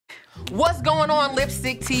What's going on,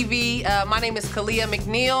 Lipstick TV? My name is Kalia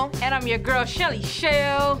McNeil. And I'm your girl, Shelly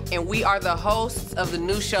Shell. And we are the hosts of the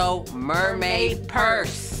new show, Mermaid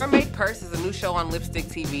Purse. Mermaid Purse is a new show on Lipstick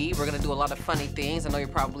TV. We're gonna do a lot of funny things. I know you're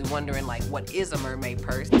probably wondering, like, what is a mermaid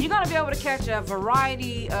purse? You're gonna be able to catch a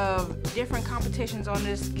variety of different competitions on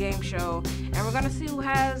this game show. And we're gonna see who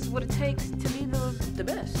has what it takes to be the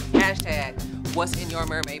best. Hashtag, what's in your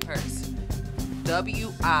mermaid purse?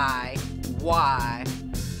 WIYMMP.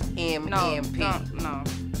 No,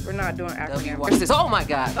 we're not doing acronyms. Oh my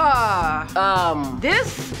God.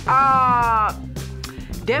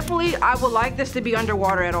 Definitely, I would like this to be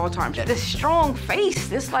underwater at all times. This strong face,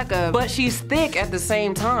 this like a... But she's thick at the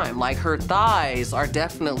same time. Like, her thighs are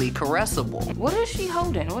definitely caressable. What is she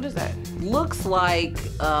holding? What is that? Looks like,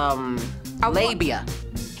 labia.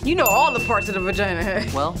 You know all the parts of the vagina.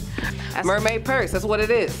 Well, mermaid purse, that's what it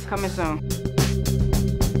is. Coming soon.